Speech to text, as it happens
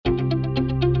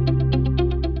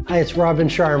Hi, it's Robin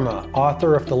Sharma,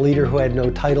 author of The Leader Who Had No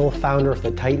Title, founder of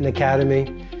the Titan Academy.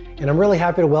 And I'm really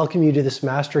happy to welcome you to this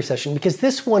mastery session because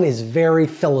this one is very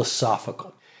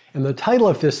philosophical. And the title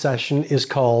of this session is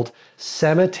called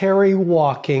Cemetery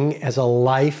Walking as a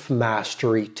Life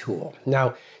Mastery Tool.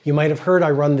 Now, you might have heard I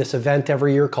run this event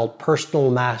every year called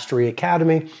Personal Mastery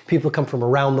Academy. People come from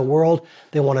around the world.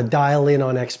 They want to dial in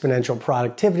on exponential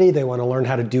productivity. They want to learn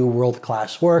how to do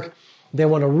world-class work. They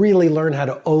want to really learn how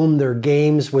to own their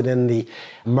games within the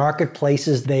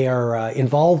marketplaces they are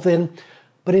involved in.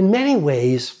 But in many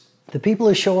ways, the people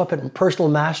who show up at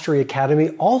Personal Mastery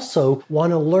Academy also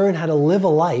want to learn how to live a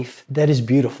life that is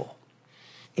beautiful.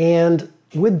 And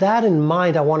with that in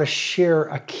mind, I want to share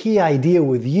a key idea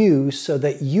with you so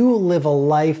that you live a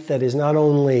life that is not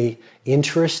only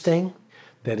interesting,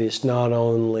 that is not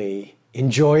only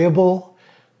enjoyable,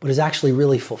 but is actually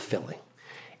really fulfilling.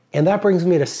 And that brings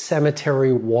me to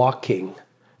cemetery walking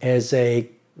as a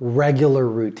regular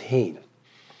routine.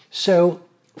 So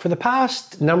for the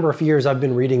past number of years, I've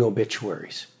been reading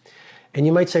obituaries. And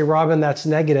you might say, Robin, that's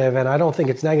negative. And I don't think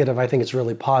it's negative. I think it's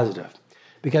really positive.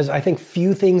 Because I think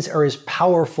few things are as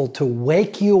powerful to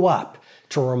wake you up,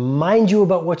 to remind you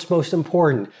about what's most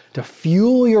important, to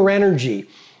fuel your energy,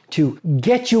 to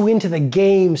get you into the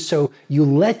game so you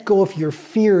let go of your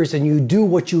fears and you do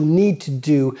what you need to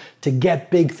do to get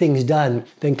big things done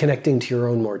than connecting to your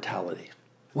own mortality.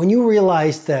 When you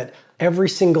realize that every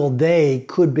single day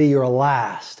could be your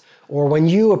last, or when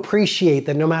you appreciate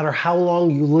that no matter how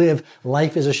long you live,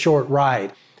 life is a short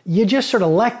ride, you just sort of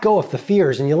let go of the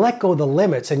fears and you let go of the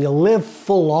limits and you live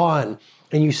full on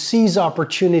and you seize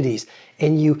opportunities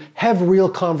and you have real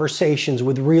conversations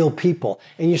with real people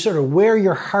and you sort of wear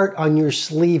your heart on your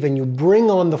sleeve and you bring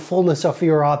on the fullness of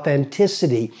your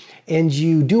authenticity and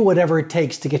you do whatever it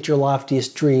takes to get your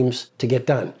loftiest dreams to get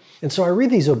done. And so I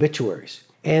read these obituaries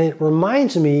and it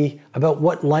reminds me about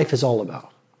what life is all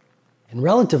about. And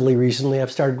relatively recently,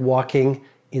 I've started walking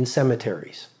in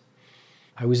cemeteries.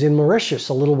 I was in Mauritius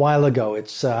a little while ago.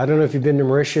 I don't know if you've been to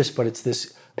Mauritius, but it's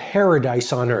this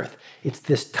paradise on earth. It's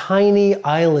this tiny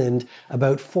island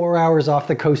about 4 hours off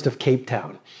the coast of Cape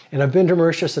Town. And I've been to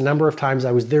Mauritius a number of times.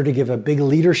 I was there to give a big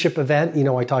leadership event. You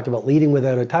know, I talked about leading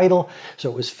without a title.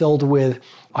 So it was filled with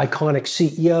iconic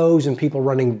CEOs and people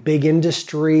running big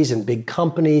industries and big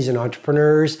companies and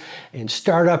entrepreneurs and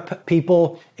startup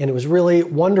people. And it was really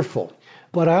wonderful.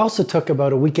 But I also took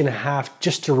about a week and a half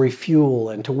just to refuel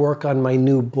and to work on my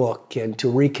new book and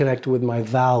to reconnect with my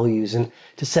values and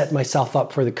to set myself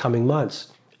up for the coming months.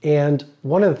 And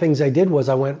one of the things I did was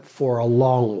I went for a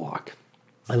long walk.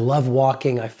 I love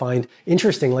walking. I find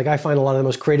interesting, I find a lot of the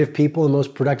most creative people and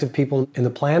most productive people in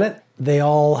the planet, they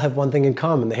all have one thing in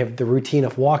common. They have the routine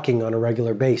of walking on a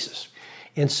regular basis.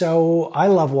 And so I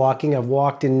love walking. I've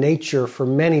walked in nature for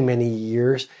many, many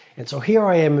years. And so here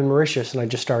I am in Mauritius and I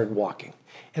just started walking.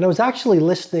 And I was actually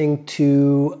listening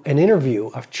to an interview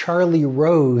of Charlie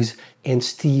Rose and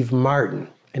Steve Martin.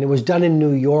 And it was done in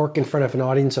New York in front of an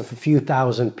audience of a few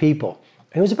thousand people.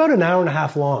 And it was about an hour and a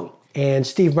half long. And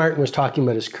Steve Martin was talking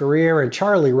about his career, and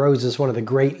Charlie Rose is one of the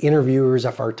great interviewers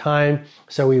of our time.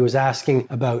 So he was asking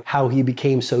about how he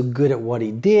became so good at what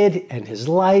he did, and his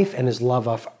life, and his love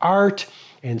of art,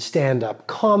 and stand-up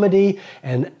comedy,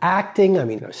 and acting. I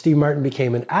mean, Steve Martin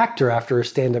became an actor after a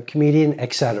stand-up comedian,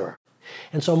 etc.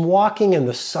 And so I'm walking, and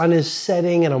the sun is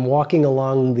setting, and I'm walking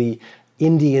along the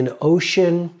Indian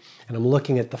Ocean, and I'm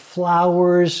looking at the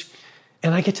flowers,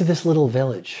 and I get to this little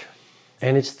village.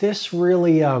 And it's this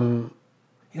really,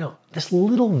 this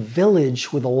little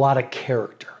village with a lot of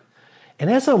character. And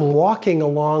as I'm walking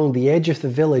along the edge of the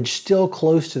village, still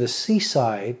close to the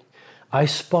seaside, I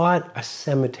spot a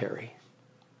cemetery.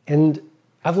 And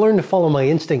I've learned to follow my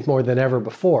instinct more than ever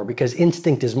before because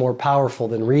instinct is more powerful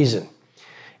than reason.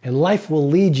 And life will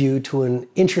lead you to an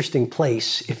interesting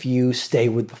place if you stay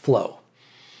with the flow.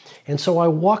 And so I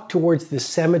walked towards this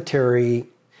cemetery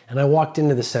and I walked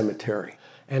into the cemetery.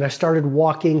 And I started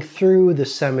walking through the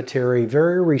cemetery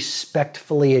very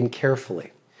respectfully and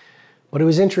carefully. But it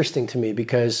was interesting to me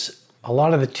because a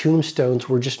lot of the tombstones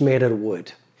were just made out of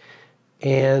wood.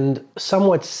 And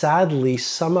somewhat sadly,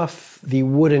 some of the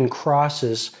wooden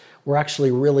crosses were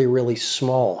actually really, really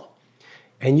small.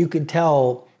 And you could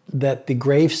tell that the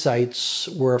grave sites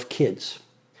were of kids.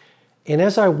 And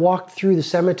as I walked through the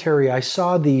cemetery, I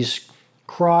saw these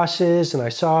crosses and I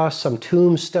saw some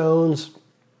tombstones.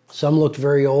 Some looked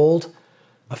very old.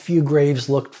 A few graves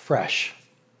looked fresh.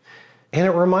 And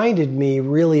it reminded me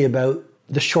really about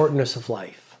the shortness of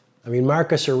life. I mean,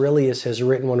 Marcus Aurelius has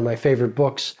written one of my favorite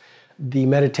books, The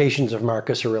Meditations of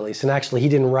Marcus Aurelius. And actually, he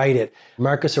didn't write it.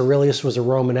 Marcus Aurelius was a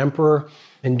Roman emperor.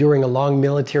 And during a long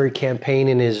military campaign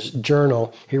in his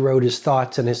journal, he wrote his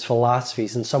thoughts and his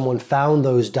philosophies. And someone found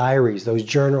those diaries, those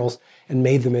journals, and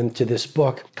made them into this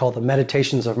book called The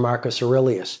Meditations of Marcus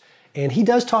Aurelius. And he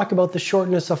does talk about the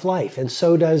shortness of life. And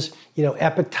so does,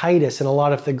 Epictetus and a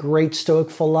lot of the great Stoic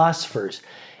philosophers.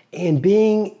 And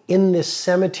being in this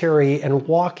cemetery and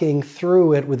walking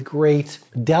through it with great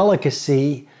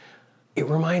delicacy, it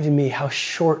reminded me how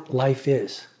short life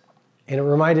is. And it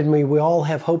reminded me we all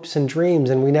have hopes and dreams,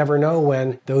 and we never know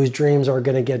when those dreams are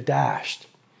going to get dashed.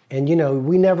 And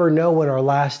we never know when our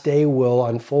last day will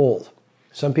unfold.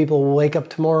 Some people will wake up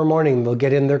tomorrow morning, they'll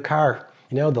get in their car,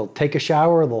 they'll take a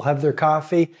shower, they'll have their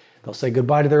coffee, they'll say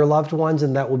goodbye to their loved ones,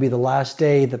 and that will be the last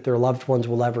day that their loved ones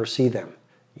will ever see them.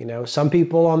 Some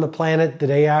people on the planet the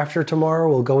day after tomorrow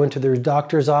will go into their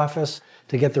doctor's office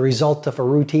to get the result of a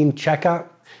routine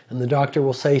checkup, and the doctor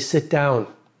will say, "Sit down.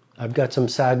 I've got some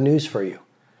sad news for you."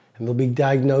 And they'll be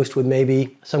diagnosed with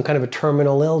maybe some kind of a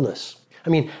terminal illness.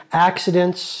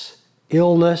 Accidents,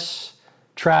 illness,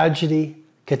 tragedy,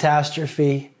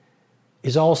 catastrophe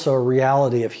is also a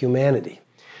reality of humanity.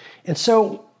 And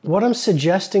so what I'm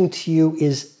suggesting to you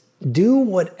is do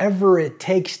whatever it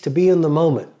takes to be in the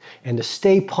moment and to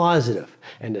stay positive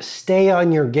and to stay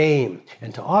on your game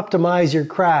and to optimize your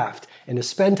craft and to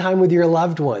spend time with your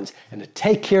loved ones and to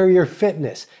take care of your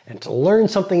fitness and to learn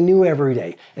something new every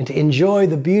day and to enjoy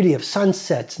the beauty of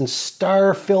sunsets and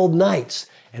star-filled nights.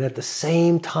 And at the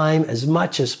same time, as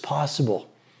much as possible,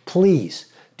 please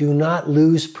do not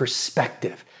lose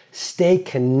perspective. Stay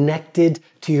connected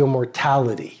to your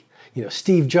mortality.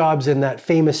 Steve Jobs in that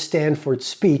famous Stanford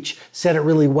speech said it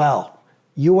really well.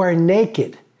 You are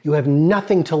naked. You have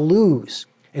nothing to lose.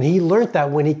 And he learned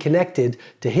that when he connected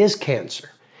to his cancer.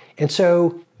 And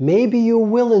so maybe you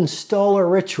will install a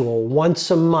ritual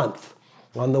once a month.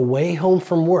 On the way home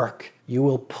from work, you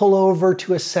will pull over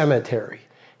to a cemetery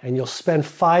and you'll spend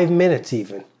 5 minutes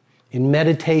even in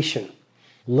meditation,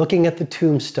 looking at the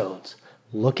tombstones,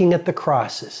 looking at the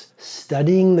crosses,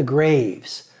 studying the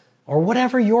graves, or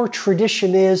whatever your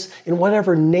tradition is in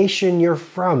whatever nation you're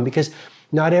from, because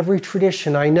not every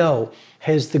tradition I know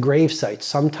has the grave site.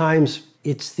 Sometimes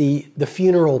it's the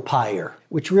funeral pyre,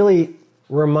 which really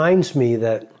reminds me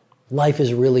that life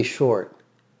is really short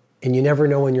and you never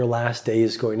know when your last day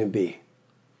is going to be.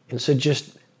 And so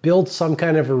just build some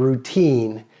kind of a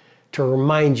routine to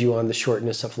remind you on the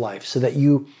shortness of life so that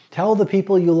you tell the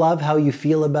people you love how you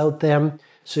feel about them.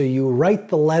 So you write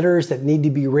the letters that need to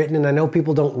be written. And I know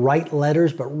people don't write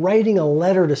letters, but writing a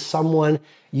letter to someone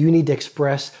you need to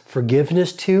express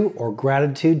forgiveness to or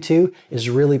gratitude to is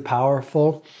really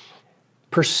powerful.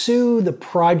 Pursue the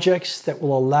projects that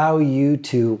will allow you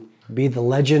to be the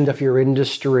legend of your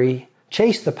industry.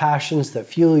 Chase the passions that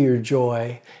fuel your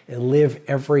joy and live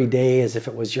every day as if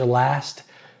it was your last,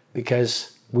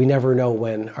 because we never know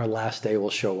when our last day will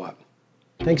show up.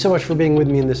 Thanks so much for being with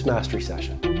me in this mastery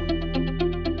session.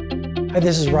 Hi,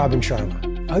 this is Robin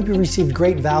Sharma. I hope you received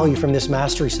great value from this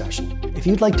mastery session. If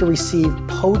you'd like to receive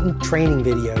potent training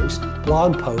videos,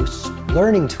 blog posts,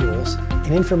 learning tools,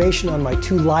 and information on my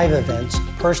 2 live events,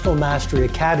 Personal Mastery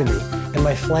Academy and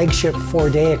my flagship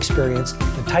 4-day experience,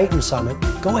 the Titan Summit,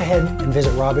 go ahead and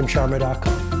visit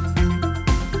robinsharma.com.